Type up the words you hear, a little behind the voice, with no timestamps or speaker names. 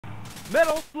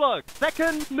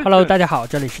Hello， 大家好，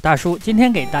这里是大叔，今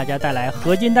天给大家带来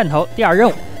合金弹头第二任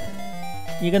务。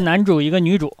一个男主，一个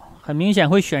女主，很明显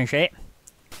会选谁？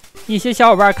一些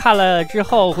小伙伴看了之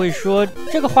后会说，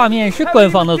这个画面是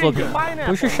官方的作品，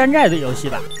不是山寨的游戏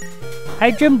吧？还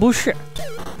真不是，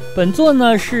本作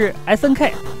呢是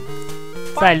SNK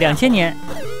在2000年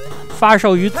发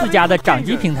售于自家的掌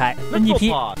机平台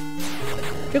NGP。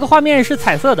这个画面是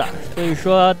彩色的，所以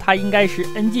说它应该是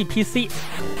NGPC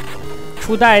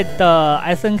初代的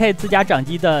SNK 自家掌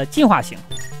机的进化型。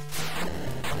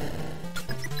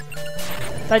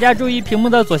大家注意屏幕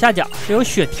的左下角是有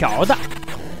血条的，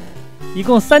一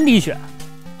共3滴血，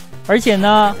而且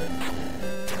呢，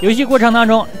游戏过程当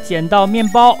中捡到面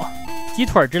包、鸡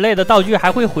腿之类的道具还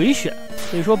会回血，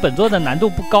所以说本作的难度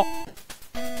不高。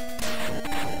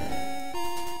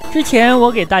之前我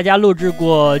给大家录制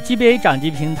过 GBA 掌机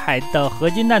平台的合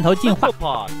金弹头进化，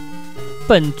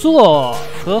本作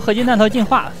和合金弹头进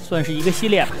化算是一个系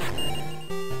列吧。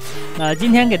那今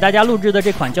天给大家录制的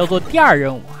这款叫做第二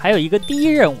任务，还有一个第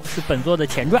一任务是本作的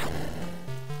前传。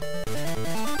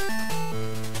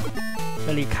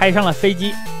这里开上了飞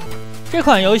机，这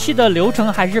款游戏的流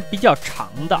程还是比较长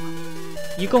的，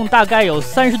一共大概有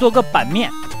30多个版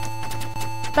面。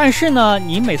但是呢，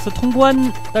你每次通关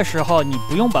的时候，你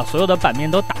不用把所有的版面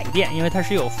都打一遍，因为它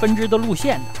是有分支的路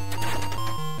线的。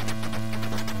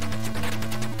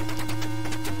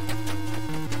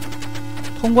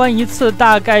通关一次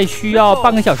大概需要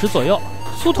半个小时左右，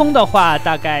速通的话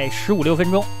大概15、16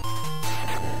分钟。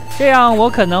这样我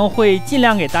可能会尽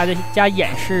量给大家演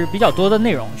示比较多的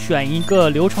内容，选一个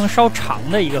流程稍长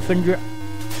的一个分支。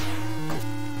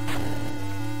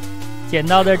捡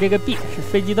到的这个币是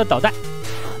飞机的导弹。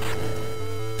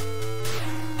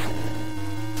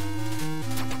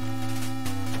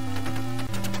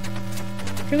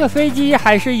这个飞机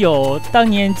还是有当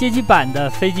年街机版的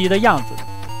飞机的样子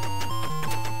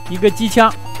的，一个机枪，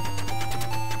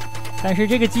但是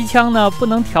这个机枪呢不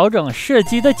能调整射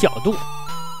击的角度。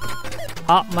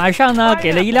好，马上呢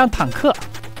给了一辆坦克，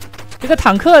这个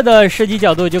坦克的射击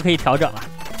角度就可以调整了。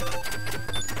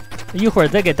一会儿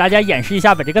再给大家演示一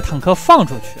下把这个坦克放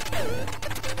出去。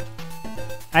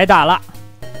挨打了。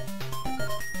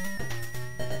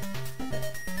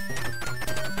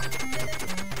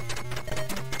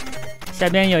下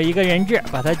边有一个人质，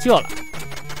把他救了。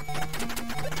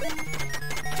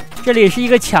这里是一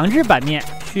个强制版面，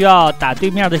需要打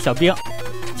对面的小兵，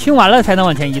清完了才能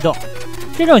往前移动。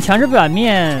这种强制版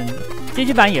面，街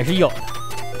机版也是有的。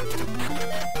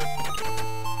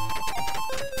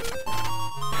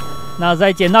那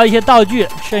在捡到一些道具，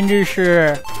甚至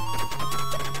是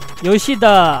游戏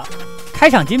的开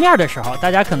场界面的时候，大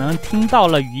家可能听到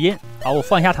了语音。好，我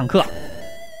放下坦克。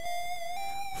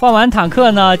放完坦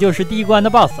克呢，就是第一关的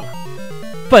BOSS 了。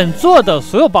本作的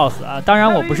所有 BOSS 啊，当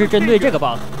然我不是针对这个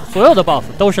BOSS， 所有的 BOSS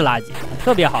都是垃圾，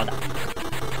特别好打。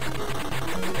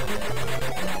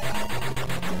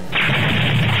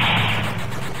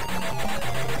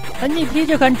NGP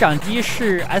这款掌机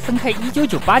是 SNK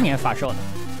 1998年发售的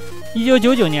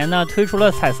，1999年呢推出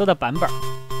了彩色的版本。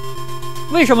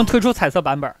为什么推出彩色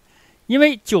版本？因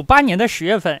为98年的10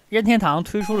月份，任天堂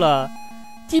推出了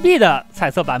GB 的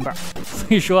彩色版本，所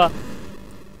以说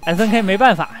SNK 没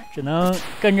办法，只能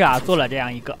跟着做了这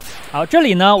样一个。好，这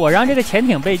里呢，我让这个潜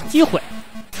艇被击毁。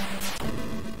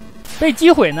被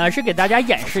击毁呢，是给大家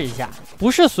演示一下，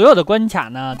不是所有的关卡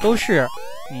呢都是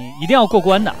你一定要过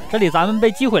关的。这里咱们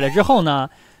被击毁了之后呢，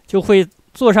就会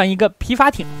坐上一个皮筏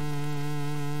艇，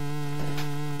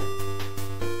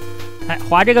哎，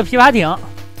划这个皮筏艇，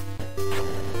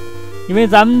因为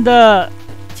咱们的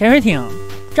潜水艇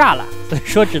炸了，所以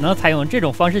说只能采用这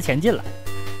种方式前进了。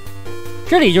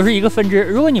这里就是一个分支，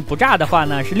如果你不炸的话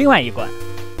呢，是另外一关。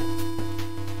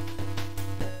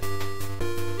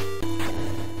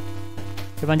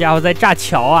这帮家伙在炸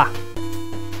桥啊！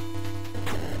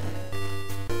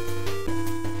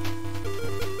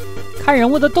看人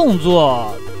物的动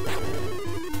作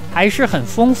还是很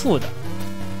丰富的，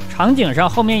场景上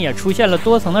后面也出现了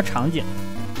多层的场景，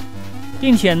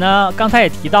并且呢，刚才也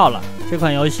提到了这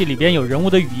款游戏里边有人物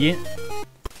的语音，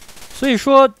所以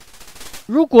说，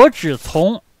如果只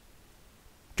从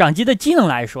掌机的机能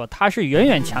来说，它是远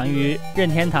远强于任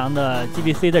天堂的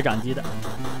GBC 的掌机的。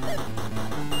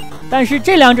但是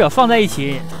这两者放在一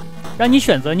起，让你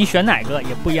选择，你选哪个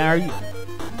也不言而喻。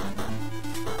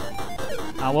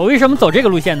啊，我为什么走这个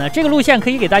路线呢？这个路线可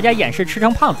以给大家演示吃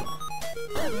成胖子。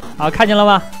好，看见了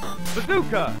吗？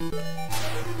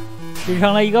吃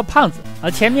成了一个胖子。啊，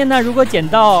前面呢，如果捡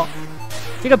到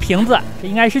这个瓶子，这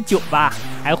应该是酒吧，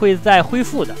还会再恢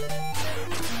复的。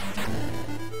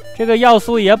这个要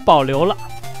素也保留了。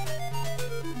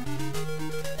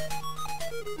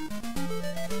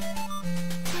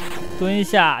蹲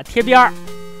下，贴边儿，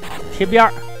贴边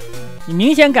儿。你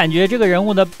明显感觉这个人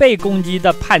物的被攻击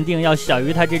的判定要小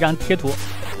于他这张贴图。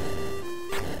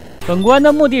本关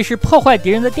的目的是破坏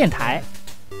敌人的电台。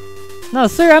那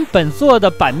虽然本作的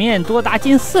版面多达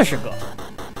近40个，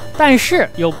但是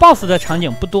有 BOSS 的场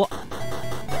景不多。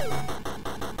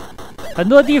很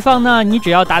多地方呢，你只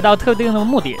要达到特定的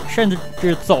目的，甚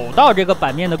至走到这个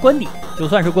版面的关底，就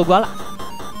算是过关了。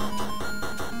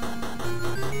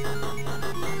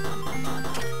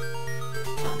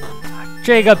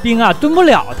这个兵啊，蹲不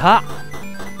了他。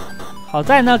好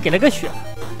在呢，给了个血，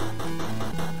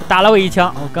打了我一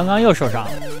枪，我刚刚又受伤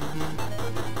了。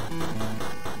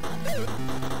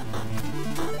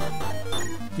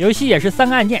游戏也是3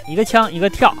个按键，一个枪，一个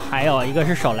跳，还有一个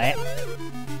是手雷。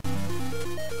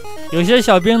有些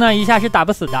小兵呢，一下是打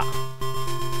不死的，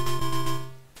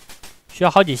需要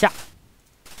好几下。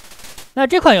那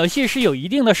这款游戏是有一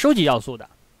定的收集要素的，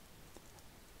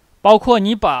包括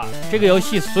你把这个游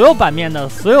戏所有版面的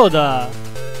所有的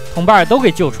同伴都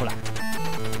给救出来，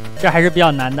这还是比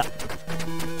较难的。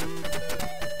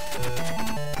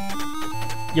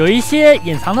有一些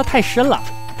隐藏的太深了，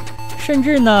甚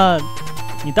至呢，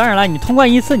当然了，你通关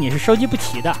一次你是收集不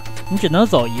齐的，你只能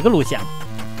走一个路线。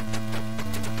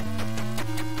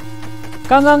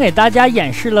刚刚给大家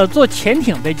演示了坐潜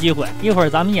艇被击毁，一会儿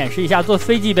咱们演示一下坐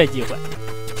飞机被击毁。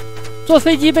坐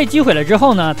飞机被击毁了之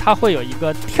后呢，它会有一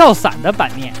个跳伞的版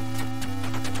面。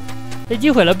被击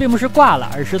毁了并不是挂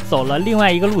了，而是走了另外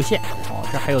一个路线。哦，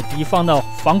这还有敌方的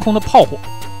防空的炮火。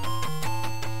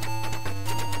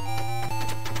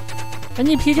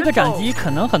NGP 这个掌机可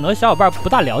能很多小伙伴不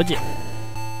大了解。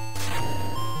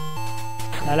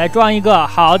来装一个，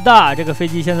好的，这个飞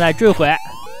机现在坠毁。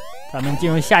咱们进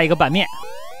入下一个版面，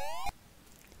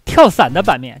跳伞的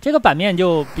版面，这个版面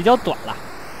就比较短了。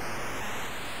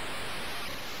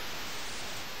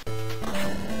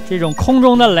这种空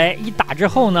中的雷一打之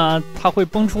后呢，它会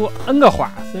崩出 N 个花，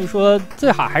所以说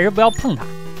最好还是不要碰它。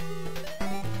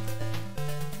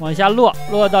往下落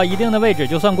到一定的位置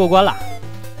就算过关了。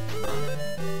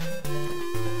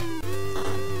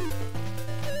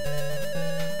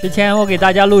之前我给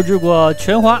大家录制过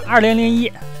拳皇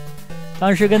2001。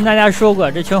当时跟大家说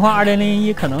过，这拳皇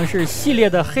2001可能是系列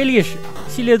的黑历史，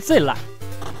系列最烂。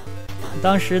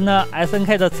当时呢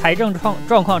 ，SNK 的财政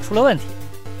状况出了问题。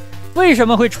为什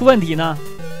么会出问题呢？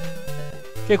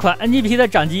这款 NGP 的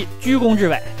掌机居功至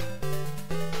伟。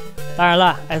当然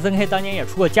了 ，SNK 当年也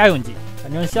出过家用机，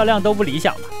反正销量都不理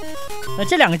想吧。那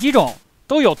这两个机种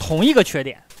都有同一个缺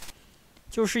点，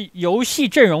就是游戏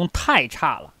阵容太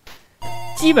差了，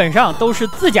基本上都是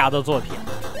自家的作品。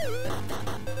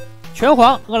拳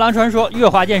皇、饿狼传说、月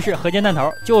华剑士、合金弹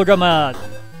头，就这么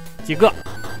几个。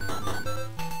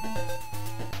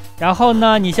然后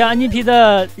呢，你像 NGP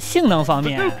的性能方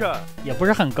面也不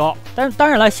是很高，但是当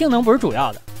然了，性能不是主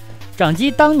要的。掌机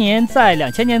当年在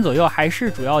2000年左右还是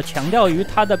主要强调于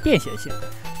它的便携性，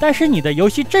但是你的游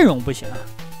戏阵容不行啊，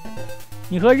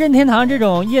你和任天堂这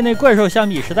种业内怪兽相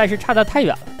比，实在是差得太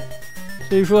远了。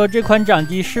所以说这款掌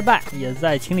机失败也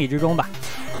在情理之中吧。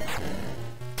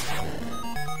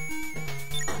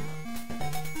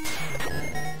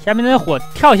下面的火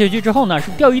跳下去之后呢，是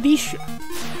掉一滴血，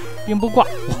并不挂。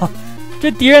哇，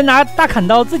这敌人拿大砍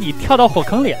刀自己跳到火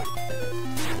坑里了。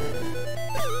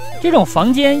这种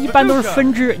房间一般都是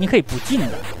分支，你可以不进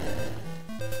的。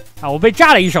啊，我被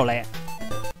炸了一手雷。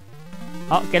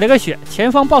好，给了个血。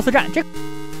前方 BOSS 战，这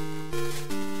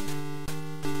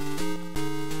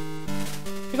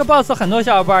个 BOSS 很多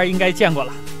小伙伴应该见过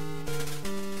了。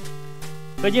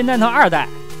合金弹头2代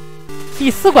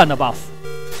第4关的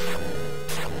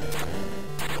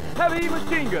BOSS。Heavy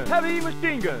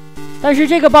machine gun。但是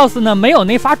这个 BOSS 呢，没有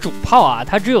那发主炮啊，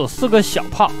它只有4个小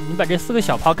炮，你把这4个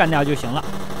小炮干掉就行了。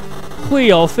会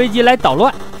有飞机来捣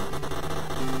乱。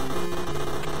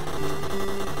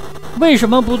为什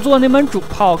么不做那门主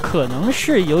炮？可能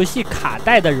是游戏卡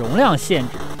带的容量限制，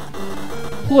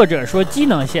或者说机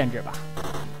能限制吧，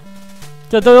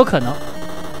这都有可能。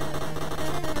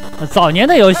早年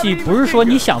的游戏不是说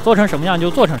你想做成什么样就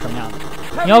做成什么样的，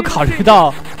你要考虑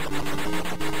到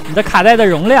你的卡带的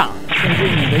容量，甚至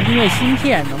你的音乐芯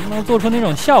片能不能做出那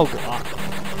种效果，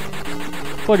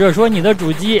或者说你的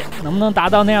主机能不能达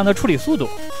到那样的处理速度。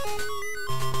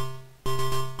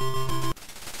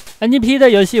NGP 的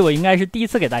游戏我应该是第一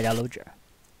次给大家录制，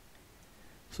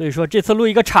所以说这次录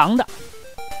一个长的。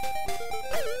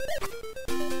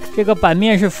这个版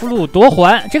面是俘虏夺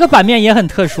环，这个版面也很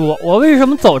特殊。我为什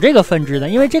么走这个分支呢？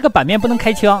因为这个版面不能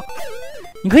开枪，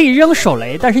你可以扔手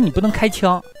雷，但是你不能开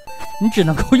枪，你只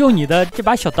能够用你的这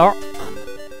把小刀，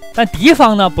但敌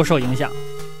方呢不受影响。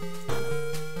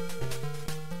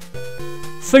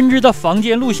分支的房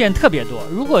间路线特别多，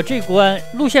如果这关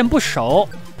路线不熟，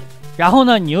然后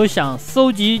呢你又想搜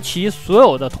集其所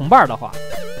有的同伴的话，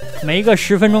没一个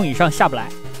10分钟以上下不来。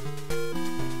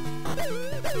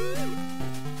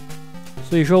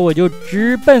所以说我就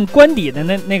直奔关底的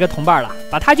那个同伴了，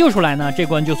把他救出来呢，这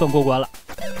关就算过关了。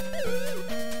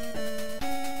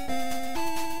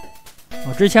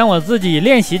之前我自己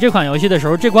练习这款游戏的时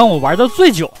候，这关我玩的最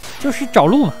久，就是找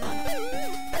路嘛，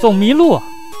总迷路，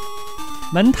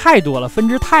门太多了，分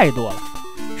支太多了，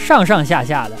上上下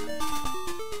下的。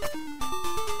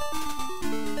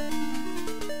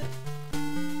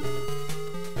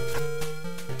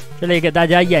这里给大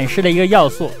家演示了一个要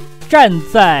素，站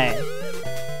在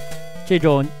这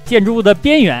种建筑物的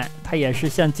边缘，它也是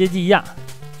像街机一样，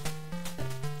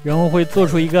人物会做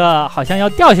出一个好像要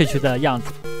掉下去的样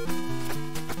子。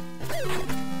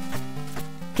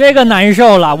这个难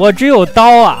受了，我只有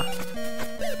刀啊！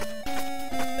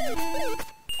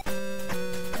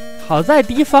好在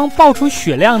敌方爆出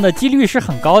血量的几率是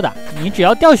很高的，你只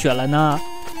要掉血了呢，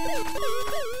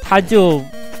他就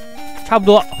差不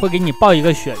多会给你爆一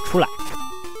个血出来。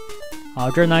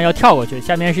好，这儿呢要跳过去，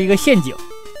下面是一个陷阱。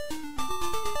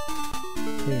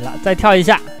可以了，再跳一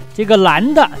下，这个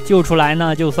蓝的救出来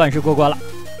呢，就算是过关了。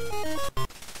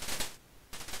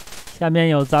下面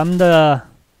有咱们的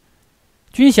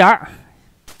军衔儿，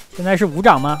现在是伍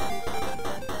长吗？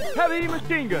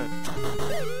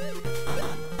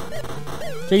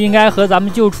这应该和咱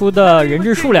们救出的人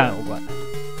质数量有关。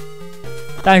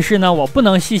但是呢，我不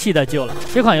能细细的救了。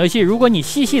这款游戏，如果你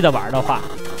细细的玩的话，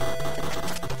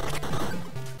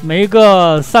没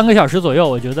个3个小时左右，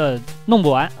我觉得弄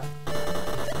不完。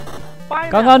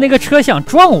刚刚那个车想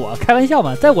撞我，开玩笑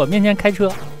嘛，在我面前开车，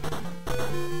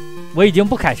我已经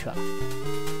不开车了。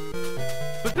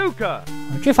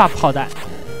这发炮弹，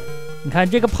你看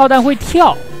这个炮弹会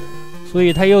跳，所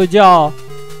以它又叫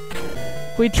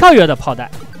会跳跃的炮弹。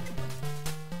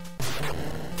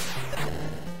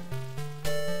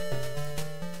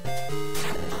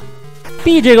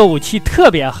B 这个武器特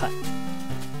别狠，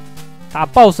打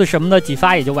BOSS 什么的几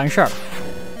发也就完事儿了。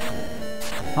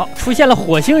好，出现了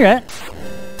火星人，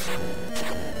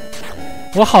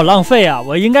我好浪费啊！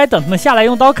我应该等他们下来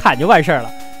用刀砍就完事儿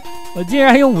了，我竟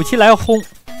然用武器来轰。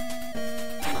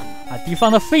啊，敌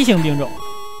方的飞行兵种，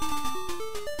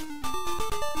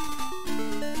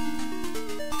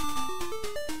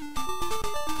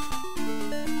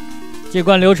这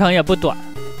关流程也不短，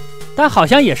但好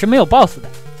像也是没有 BOSS 的。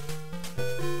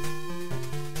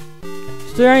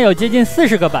虽然有接近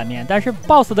40个版面，但是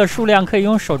BOSS 的数量可以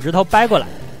用手指头掰过来。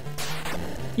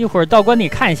一会儿到关底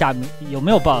看一下有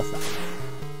没有 BOSS。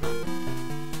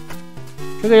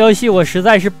这个游戏我实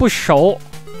在是不熟。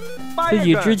自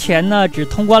己之前呢只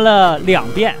通关了2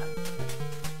遍，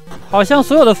好像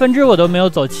所有的分支我都没有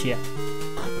走齐，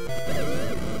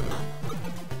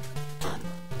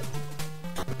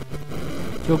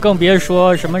就更别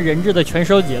说什么人质的全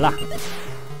收集了。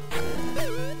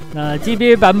那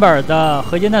GB 版本的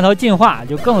合金弹头进化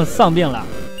就更丧病了，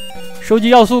收集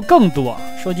要素更多，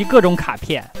收集各种卡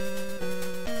片。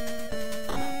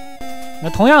那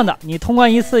同样的，你通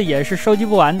关一次也是收集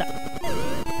不完的。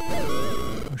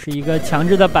是一个强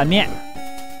制的版面，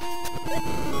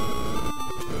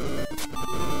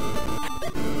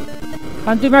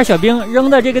看对面小兵扔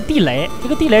的这个地雷，这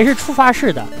个地雷是触发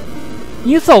式的，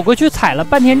你走过去踩了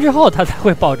半天之后它才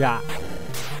会爆炸。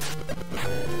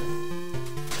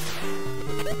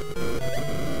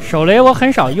手雷我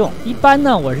很少用，一般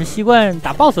呢我是习惯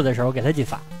打 BOSS 的时候给他几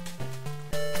发，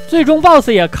最终 BOSS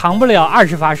也扛不了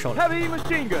20发手雷，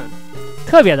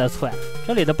特别的脆，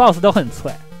这里的 BOSS 都很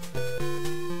脆。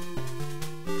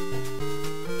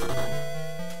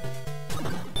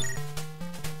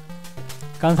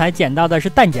刚才捡到的是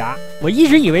弹夹，我一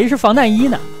直以为是防弹衣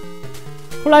呢，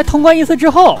后来通关一次之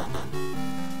后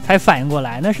才反应过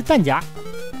来那是弹夹。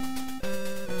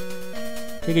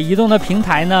这个移动的平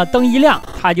台呢，灯一亮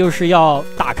它就是要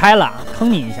打开了，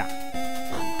坑你一下。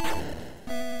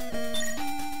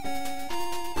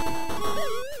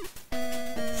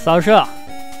扫射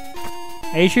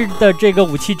H 的这个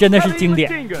武器真的是经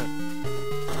典，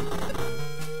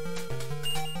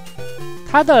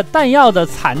它的弹药的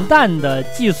残弹的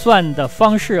计算的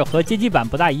方式和街机版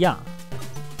不大一样，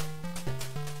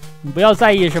你不要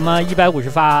在意什么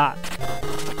150发、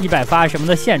100发什么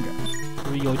的限制，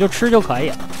有就吃就可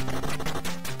以。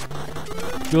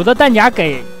有的弹夹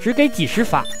只给几十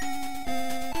发。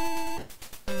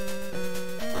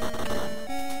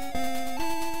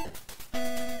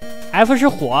F 是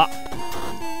火，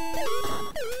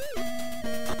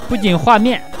不仅画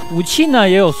面，武器呢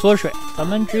也有缩水。咱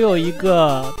们只有一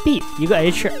个 B、一个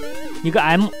H、一个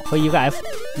M 和一个 F。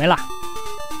没了。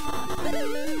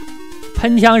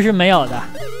喷枪是没有的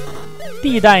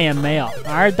 ，D 弹也没有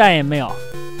 ，R 弹也没有。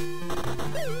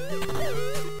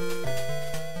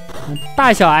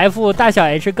大小 F、大小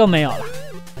H 更没有了。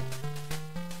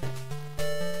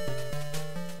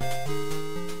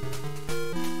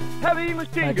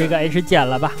把这个 H 减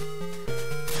了吧。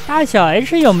大小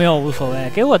H 有没有无所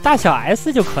谓，给我大小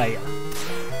S 就可以了。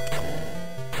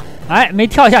哎，没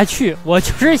跳下去，我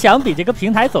就是想比这个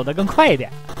平台走得更快一点。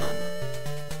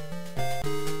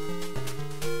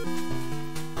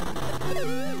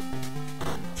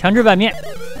强制版面，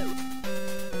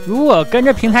如果跟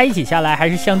着平台一起下来，还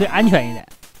是相对安全一点，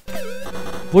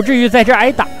不至于在这儿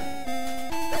挨打。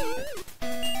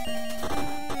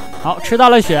好，吃到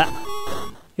了血，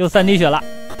又3滴血了。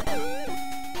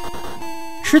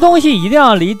吃东西一定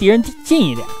要离敌人近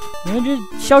一点，因为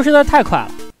这消失的太快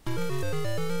了。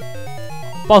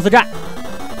BOSS 战，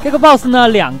这个 BOSS 呢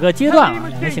2个阶段啊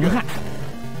，2个形态。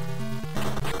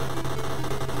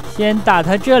先打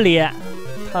他这里，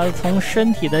他从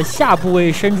身体的下部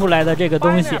位伸出来的这个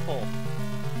东西，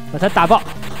把他打爆。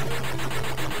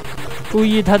注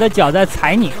意他的脚在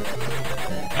踩你，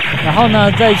然后呢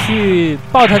再去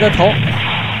爆他的头。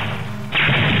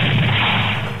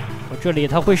我这里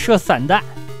他会射散弹。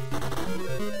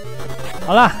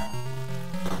好了，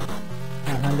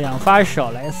看看2发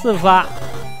手雷，4发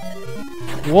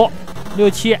，5、6、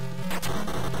7，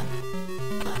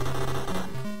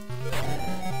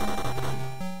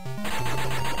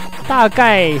大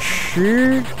概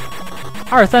12、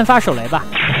13发手雷吧，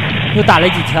又打了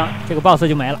几枪，这个 BOSS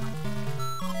就没了。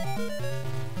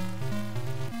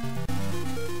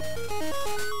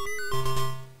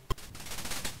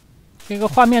这个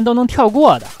画面都能跳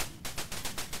过的。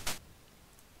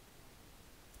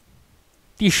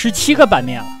第17个版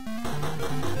面了，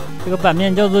这个版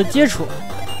面叫做接触。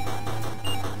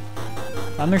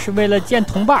咱们是为了见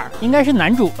同伴，应该是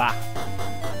男主吧？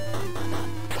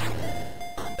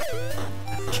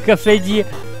这个飞机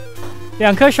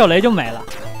2颗手雷就没了。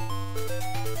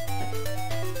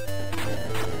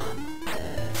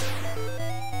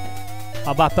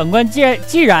好吧，本关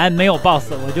既然没有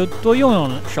BOSS， 我就多用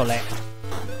用手雷。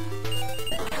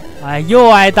哎，又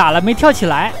挨打了，没跳起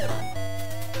来。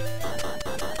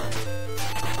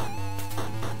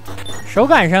手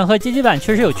感上和街机版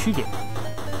确实有区别。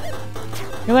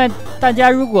另外，大家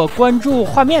如果关注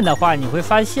画面的话，你会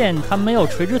发现它没有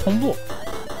垂直同步，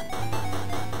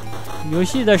游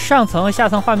戏的上层和下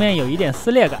层画面有一点撕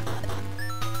裂感，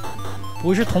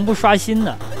不是同步刷新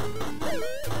的，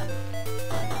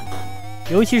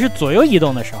尤其是左右移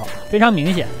动的时候，非常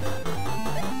明显。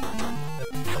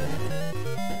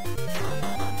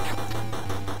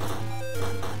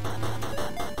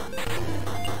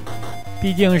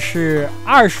毕竟是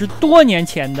20多年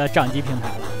前的掌机平台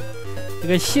了，这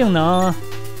个性能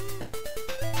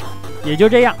也就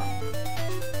这样。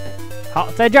好，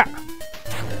在这儿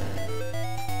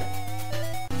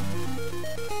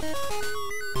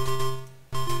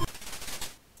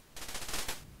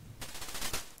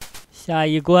下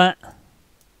一关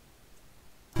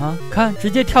啊，看直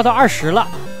接跳到20了。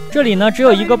这里呢只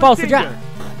有一个 BOSS 战，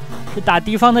是打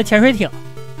敌方的潜水艇。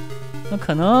那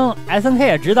可能 SNK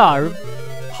也知道，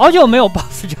好久没有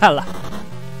BOSS 战了。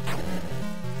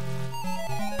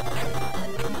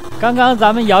刚刚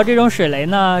咱们摇这种水雷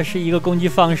呢，是一个攻击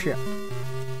方式。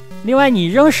另外，你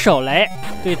扔手雷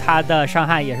对它的伤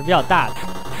害也是比较大的。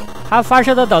它发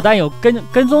射的导弹有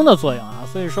跟踪的作用啊，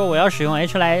所以说我要使用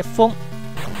H 来封。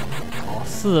好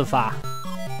，4发，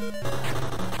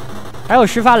还有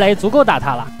10发雷，足够打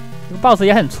它了。这个 BOSS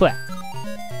也很脆。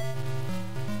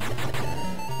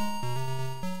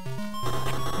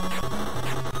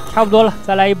差不多了，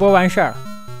再来一波完事儿了。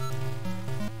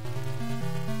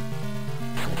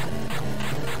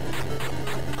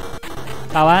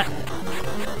打完，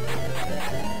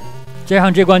这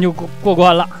样这关就过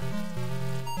关了。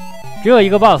只有一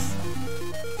个 BOSS。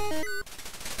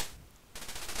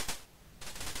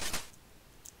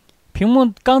屏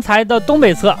幕刚才的东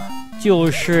北侧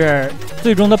就是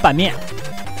最终的版面，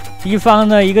敌方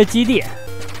的一个基地。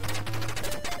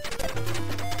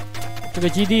这个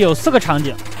基地有4个场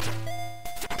景。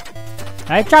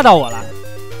哎，炸到我了！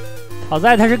好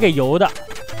在它是给油的。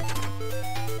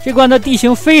这关的地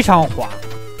形非常滑，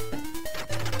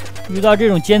遇到这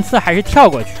种尖刺还是跳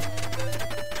过去。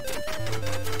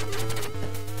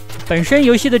本身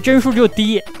游戏的帧数就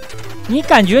低，你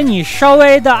感觉你稍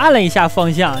微的按了一下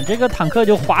方向，这个坦克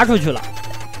就滑出去了。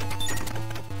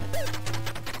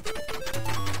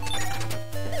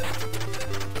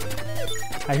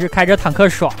还是开着坦克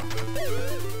爽。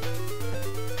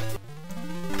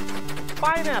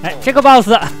哎，这个 BOSS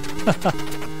呵呵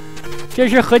这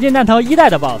是合金弹头1代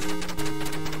的 BOSS。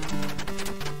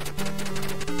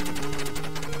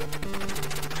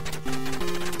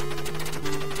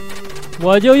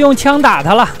我就用枪打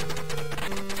他了。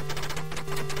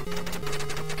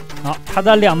好，他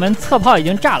的2门侧炮已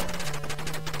经炸了。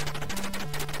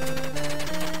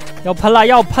要喷了，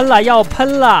要喷了，要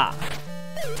喷了！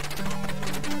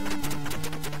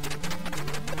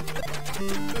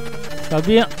小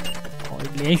兵，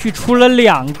连续出了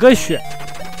2个血。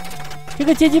这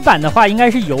个街机版的话，应该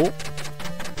是油。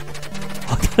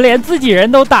他连自己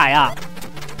人都打呀，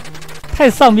太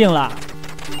丧病了。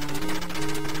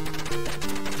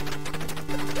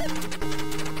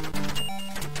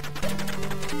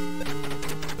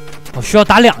我需要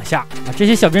打2下啊！这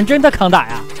些小兵真的抗打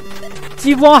呀。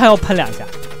激光还要喷2下，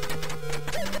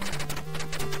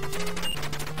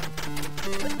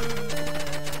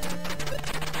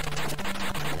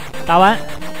打完。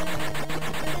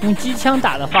用机枪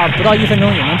打的话，不到1分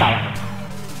钟也能打完。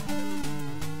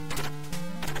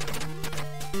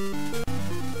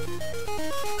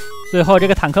最后这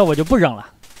个坦克我就不扔了。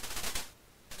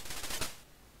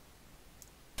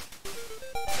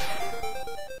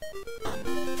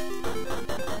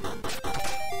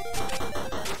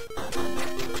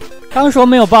刚说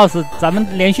没有 BOSS， 咱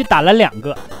们连续打了2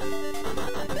个。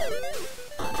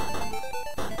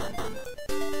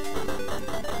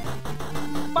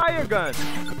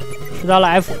吃到了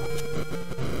F。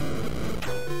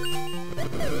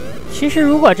其实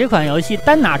如果这款游戏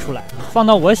单拿出来，放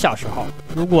到我小时候，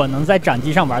如果能在掌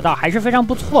机上玩到，还是非常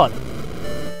不错的。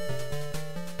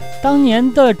当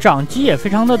年的掌机也非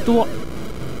常的多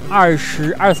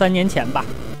，20、23年前吧。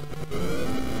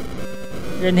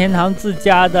任天堂自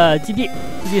家的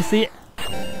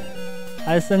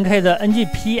GB、GBC、SNK 的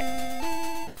NGP、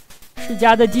世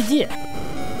嘉的 GG，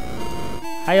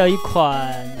 还有一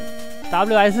款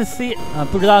WSC 啊，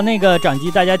不知道那个掌机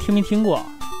大家听没听过？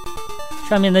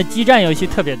上面的激战游戏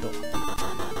特别多，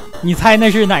你猜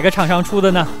那是哪个厂商出的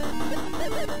呢？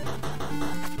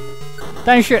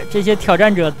但是这些挑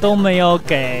战者都没有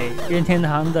给任天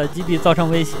堂的 GB 造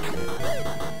成威胁，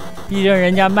毕竟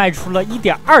人家卖出了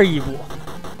1.2亿部。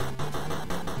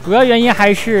主要原因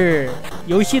还是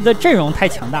游戏的阵容太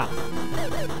强大了，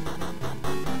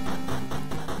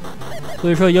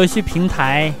所以说游戏平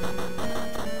台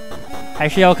还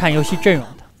是要看游戏阵容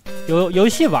的，有游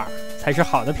戏玩才是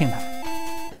好的平台。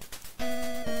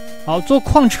好，坐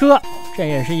矿车，这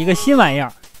也是一个新玩意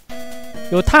儿，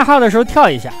有叹号的时候跳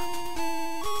一下。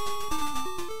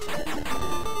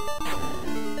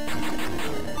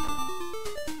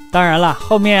当然了，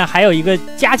后面还有一个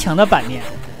加强的版面，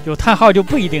有叹号就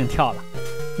不一定跳了，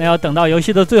那要等到游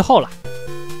戏的最后了。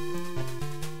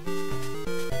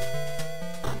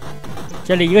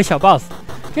这里一个小 boss，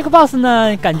 这个 boss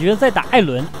呢，感觉在打艾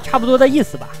伦，差不多的意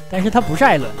思吧，但是他不是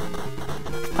艾伦，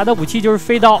他的武器就是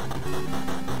飞刀。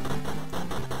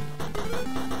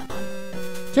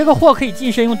这个货可以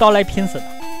近身用刀来拼死的，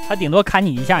他顶多砍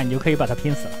你一下，你就可以把他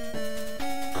拼死了。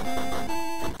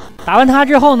打完他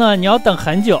之后呢，你要等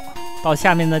很久，到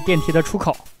下面的电梯的出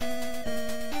口。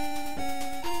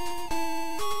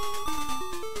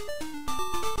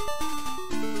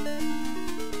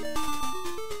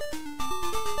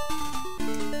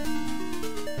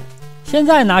现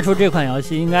在拿出这款游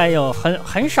戏应该有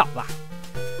很少吧，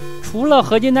除了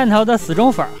合金弹头的死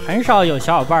忠粉，很少有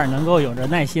小伙伴能够有着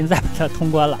耐心再把它通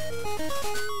关了。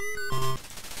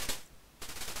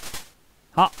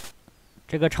好，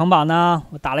这个城堡呢，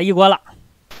我打了1关了。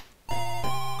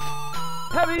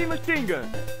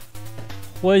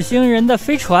火星人的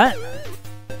飞船。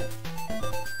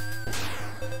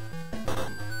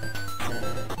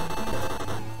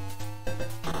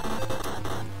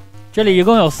这里一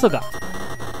共有4个，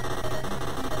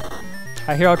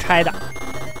还是要拆的。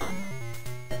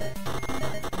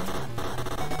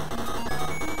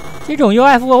这种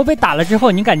UFO 被打了之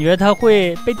后，你感觉它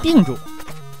会被定住。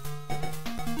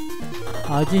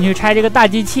好，进去拆这个大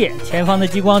机器，前方的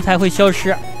激光才会消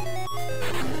失。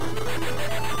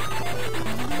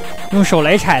用手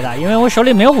雷拆的，因为我手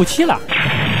里没有武器了。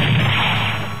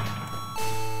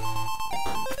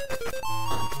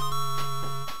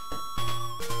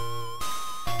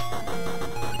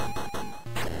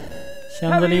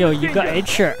箱子里有1个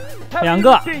H， 2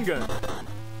个。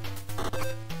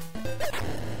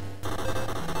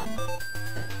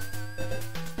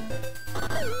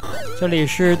这里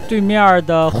是对面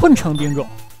的混成兵种，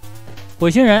火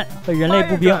星人和人类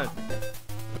步兵。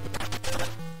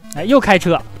哎，又开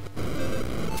车，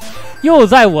又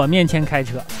在我面前开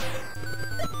车，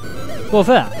过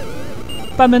分啊！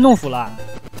班门弄斧了。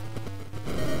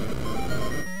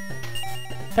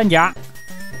弹夹，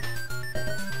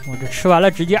我这吃完了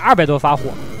直接200多发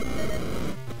火，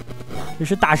这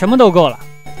是打什么都够了。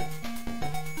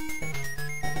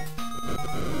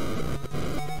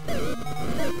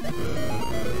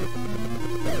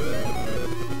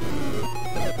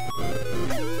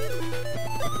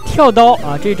跳刀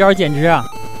啊，这招简直啊，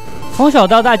从小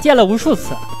到大见了无数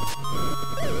次。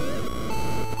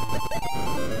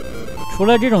除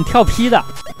了这种跳劈的，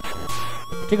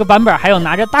这个版本还有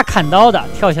拿着大砍刀的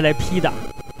跳下来劈的，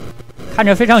看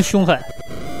着非常凶狠。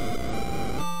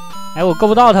哎，我够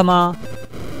不到他吗？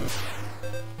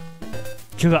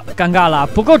这尴尬了，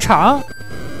不够长。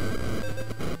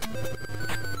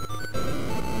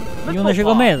用的是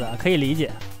个妹子，可以理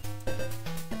解。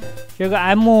这个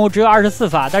M 只有24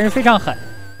发，但是非常狠。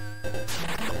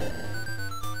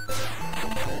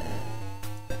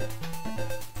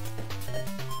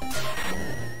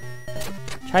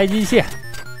拆机械，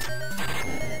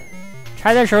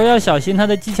拆的时候要小心它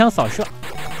的机枪扫射。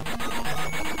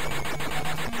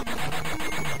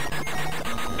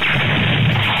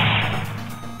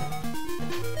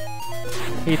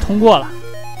可以通过了。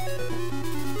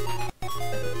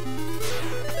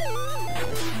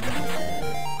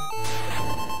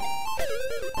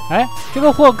哎，这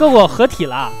个货跟我合体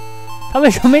了，他为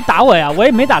什么没打我呀？我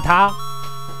也没打他。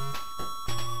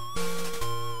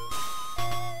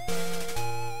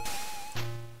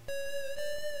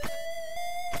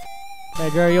在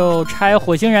这儿又拆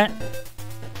火星人，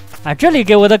啊，这里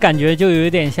给我的感觉就有一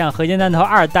点像合金弹头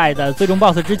2代的最终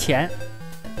BOSS 之前，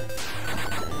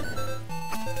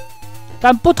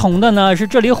但不同的呢是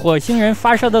这里火星人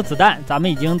发射的子弹咱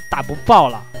们已经打不爆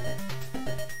了。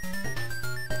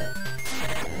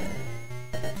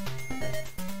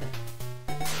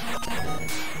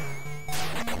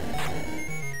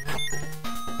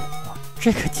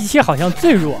这个机械好像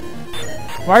最弱，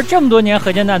玩这么多年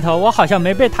合金弹头，我好像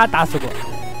没被他打死过。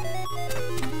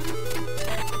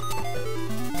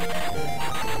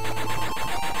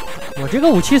我这个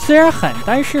武器虽然狠，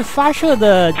但是发射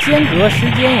的间隔时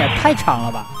间也太长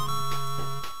了吧？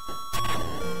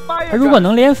他如果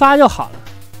能连发就好了。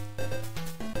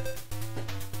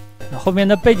那后面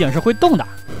的背景是会动的，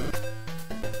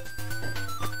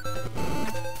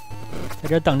在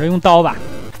这等着用刀吧。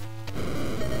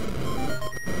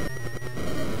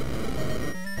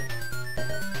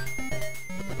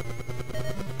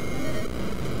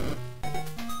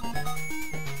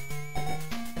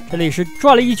这里是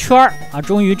转了一圈啊，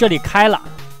终于这里开了。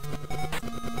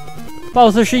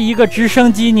BOSS 是一个直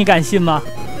升机，你敢信吗？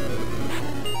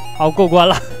好，过关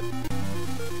了，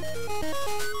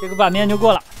这个版面就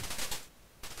过了。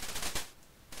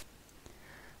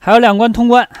还有2关通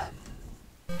关，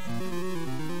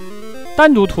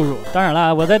单独突入。当然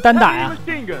了，我在单打呀。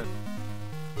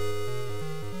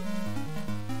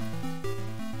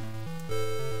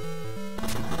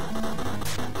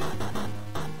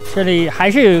这里还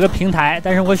是有一个平台，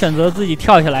但是我选择自己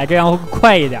跳下来，这样会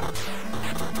快一点。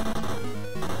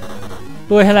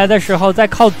落下来的时候再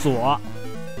靠左，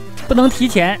不能提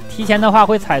前，提前的话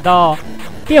会踩到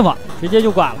电网，直接就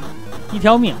挂了，1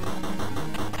条命。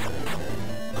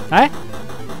哎，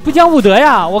不讲武德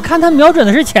呀！我看他瞄准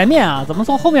的是前面啊，怎么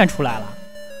从后面出来了？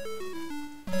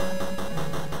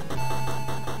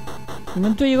你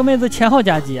们对一个妹子前后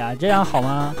夹击啊，这样好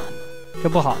吗？这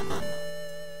不好。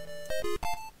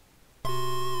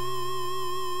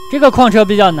这个矿车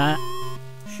比较难，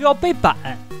需要背板，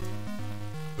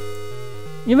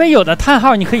因为有的叹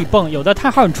号你可以蹦，有的叹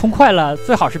号你冲快了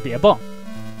最好是别蹦。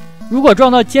如果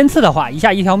撞到尖刺的话，一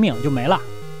下1条命就没了。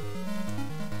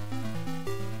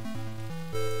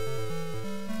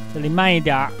这里慢一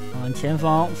点，往前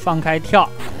方放开跳，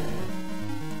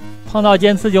碰到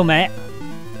尖刺就没。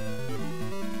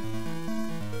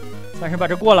算是把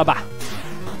这过了吧。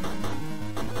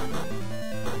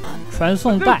传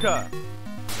送带。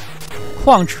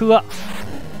矿车、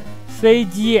飞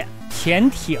机、潜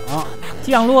艇、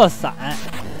降落伞，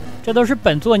这都是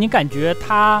本作你感觉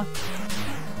它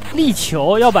力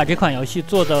求要把这款游戏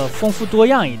做得丰富多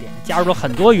样一点，加入了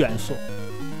很多元素，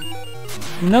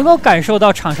你能够感受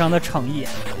到厂商的诚意。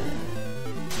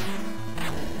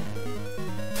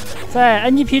在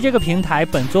NGP 这个平台，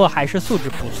本作还是素质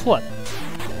不错的，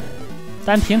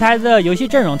但平台的游戏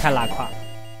阵容太拉胯了。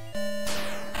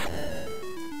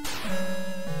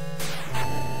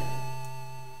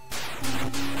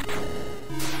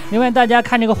另外，大家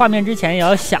看这个画面之前也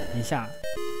要想一下，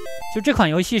就这款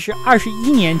游戏是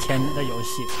21年前的游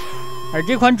戏，而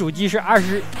这款主机是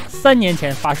23年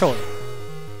前发售的，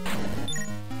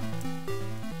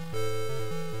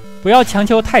不要强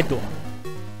求太多。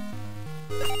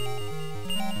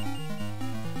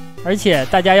而且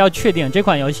大家要确定这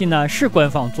款游戏呢是官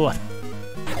方做的，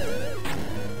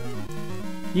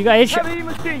一个 H，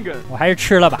 我还是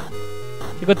吃了吧，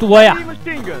这个多呀。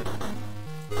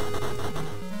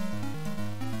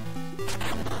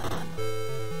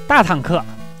大坦克，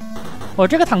我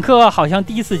这个坦克好像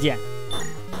第一次见。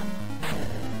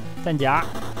弹夹，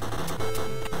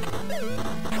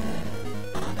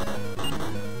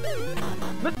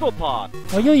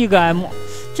我又一个 M，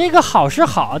 这个好是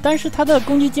好，但是它的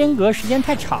攻击间隔时间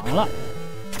太长了，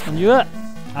感觉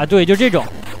啊，对，就这种，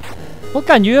我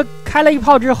感觉开了一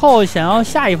炮之后，想要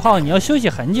下一炮，你要休息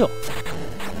很久，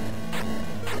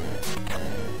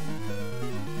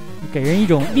给人一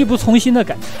种力不从心的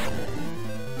感觉。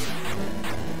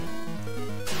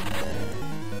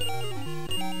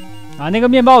啊，那个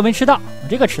面包我没吃到，我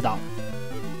这个吃到了。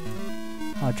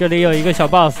啊，这里有一个小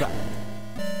boss，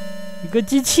 一个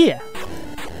机器。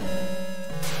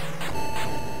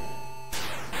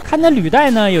看那履带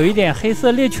呢，有一点黑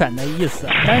色猎犬的意思，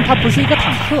但是它不是一个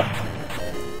坦克，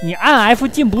你按 F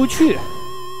进不去。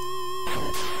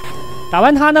打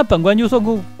完它呢，本关就算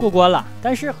过关了，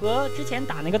但是和之前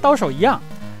打那个刀手一样，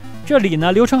这里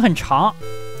呢流程很长，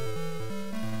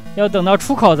要等到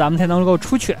出口咱们才能够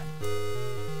出去。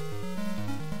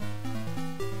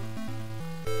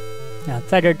啊，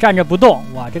在这站着不动，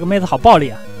哇，这个妹子好暴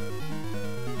力啊！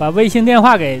把卫星电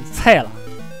话给菜了。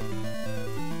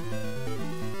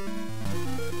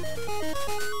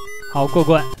好，过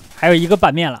关，还有一个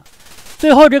版面了。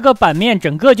最后这个版面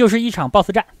整个就是一场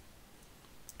BOSS 战。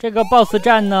这个 BOSS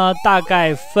战呢，大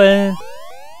概分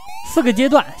4个阶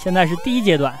段，现在是第1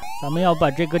阶段，咱们要把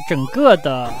这个整个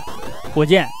的火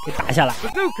箭给打下来。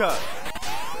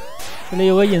这里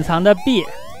有个隐藏的 B。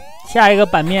下一个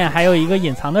版面还有一个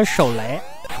隐藏的手雷，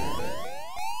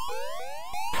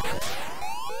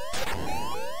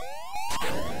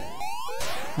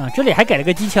啊，这里还给了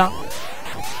个机枪，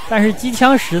但是机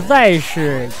枪实在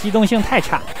是机动性太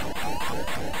差，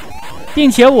并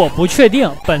且我不确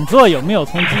定本作有没有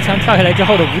从机枪跳下来之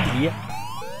后的无敌。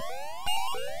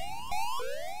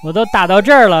我都打到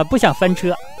这儿了，不想翻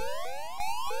车。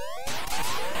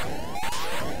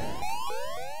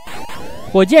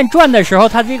火箭转的时候，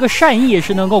它这个扇翼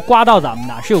是能够刮到咱们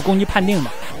的，是有攻击判定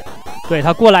的。对，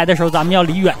它过来的时候，咱们要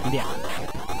离远一点。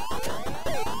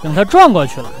等它转过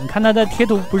去了，你看它的贴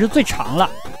图不是最长了，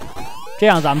这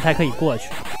样咱们才可以过去。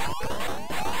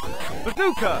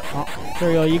好，这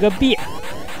儿有一个 B。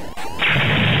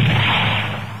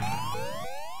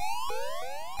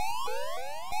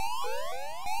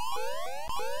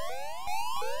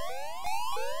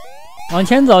往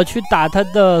前走去打它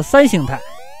的3形态。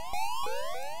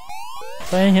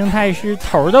3形态是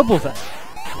头的部分，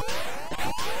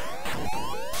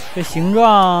这形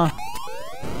状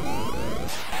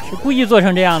是故意做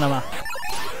成这样的吗？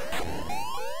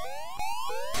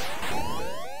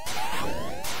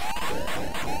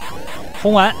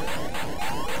轰完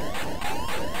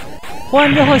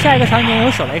之后，下一个场景有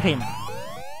手雷可以拿，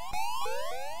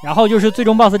然后就是最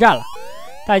终 BOSS 战了。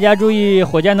大家注意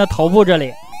火箭的头部这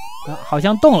里，啊，好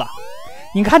像动了，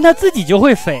你看它自己就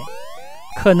会飞。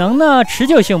可能呢持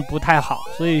久性不太好，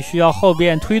所以需要后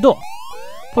边推动，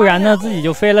不然呢自己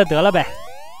就飞了得了呗，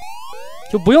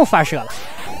就不用发射了。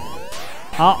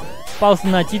好 ，BOSS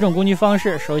呢几种攻击方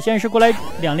式，首先是过来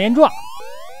2连撞，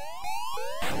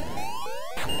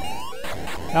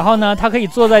然后呢他可以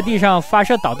坐在地上发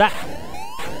射导弹，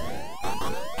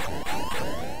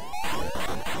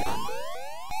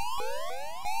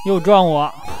又撞我，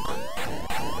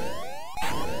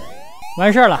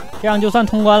完事儿了，这样就算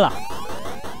通关了。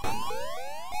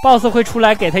BOSS 会出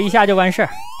来给他一下就完事儿。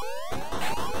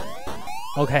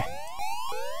OK。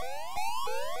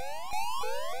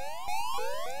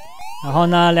然后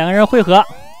呢，2个人汇合，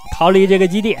逃离这个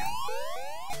基地。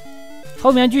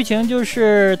后面剧情就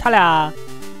是他俩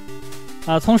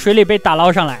从水里被打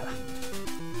捞上来了。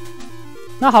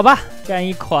那好吧，这样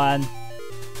一款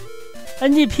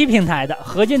NGP 平台的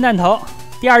合金弹头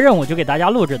第2任务就给大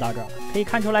家录制到这儿了。可以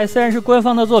看出来，虽然是官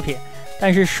方的作品，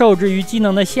但是受制于机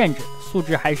能的限制，素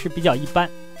质还是比较一般。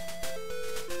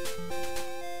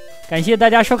感谢大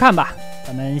家收看吧，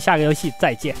咱们下个游戏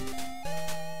再见。